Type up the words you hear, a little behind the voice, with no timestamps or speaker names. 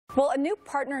Well, a new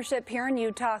partnership here in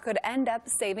Utah could end up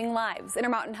saving lives.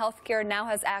 Intermountain Healthcare now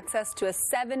has access to a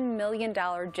 $7 million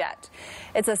jet.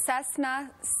 It's a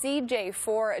Cessna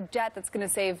CJ4 jet that's going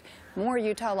to save more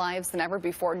Utah lives than ever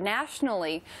before.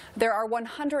 Nationally, there are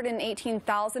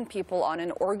 118,000 people on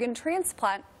an organ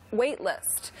transplant wait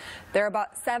list. There are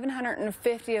about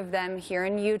 750 of them here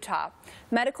in Utah.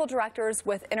 Medical directors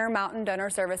with Intermountain Donor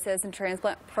Services and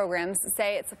transplant programs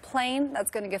say it's a plane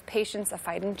that's going to give patients a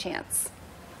fighting chance.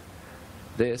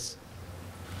 This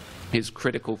is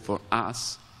critical for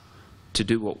us to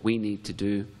do what we need to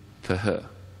do for her.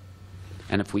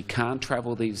 And if we can't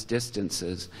travel these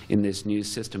distances in this new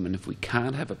system, and if we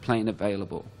can't have a plane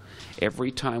available, every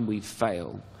time we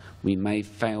fail, we may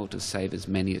fail to save as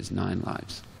many as 9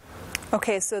 lives.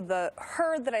 Okay, so the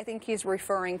herd that I think he's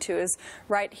referring to is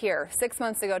right here. 6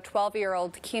 months ago,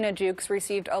 12-year-old Keena Jukes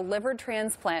received a liver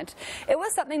transplant. It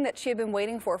was something that she had been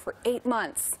waiting for 8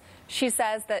 months. She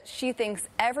says that she thinks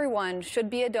everyone should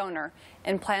be a donor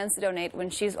and plans to donate when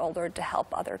she's older to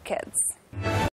help other kids.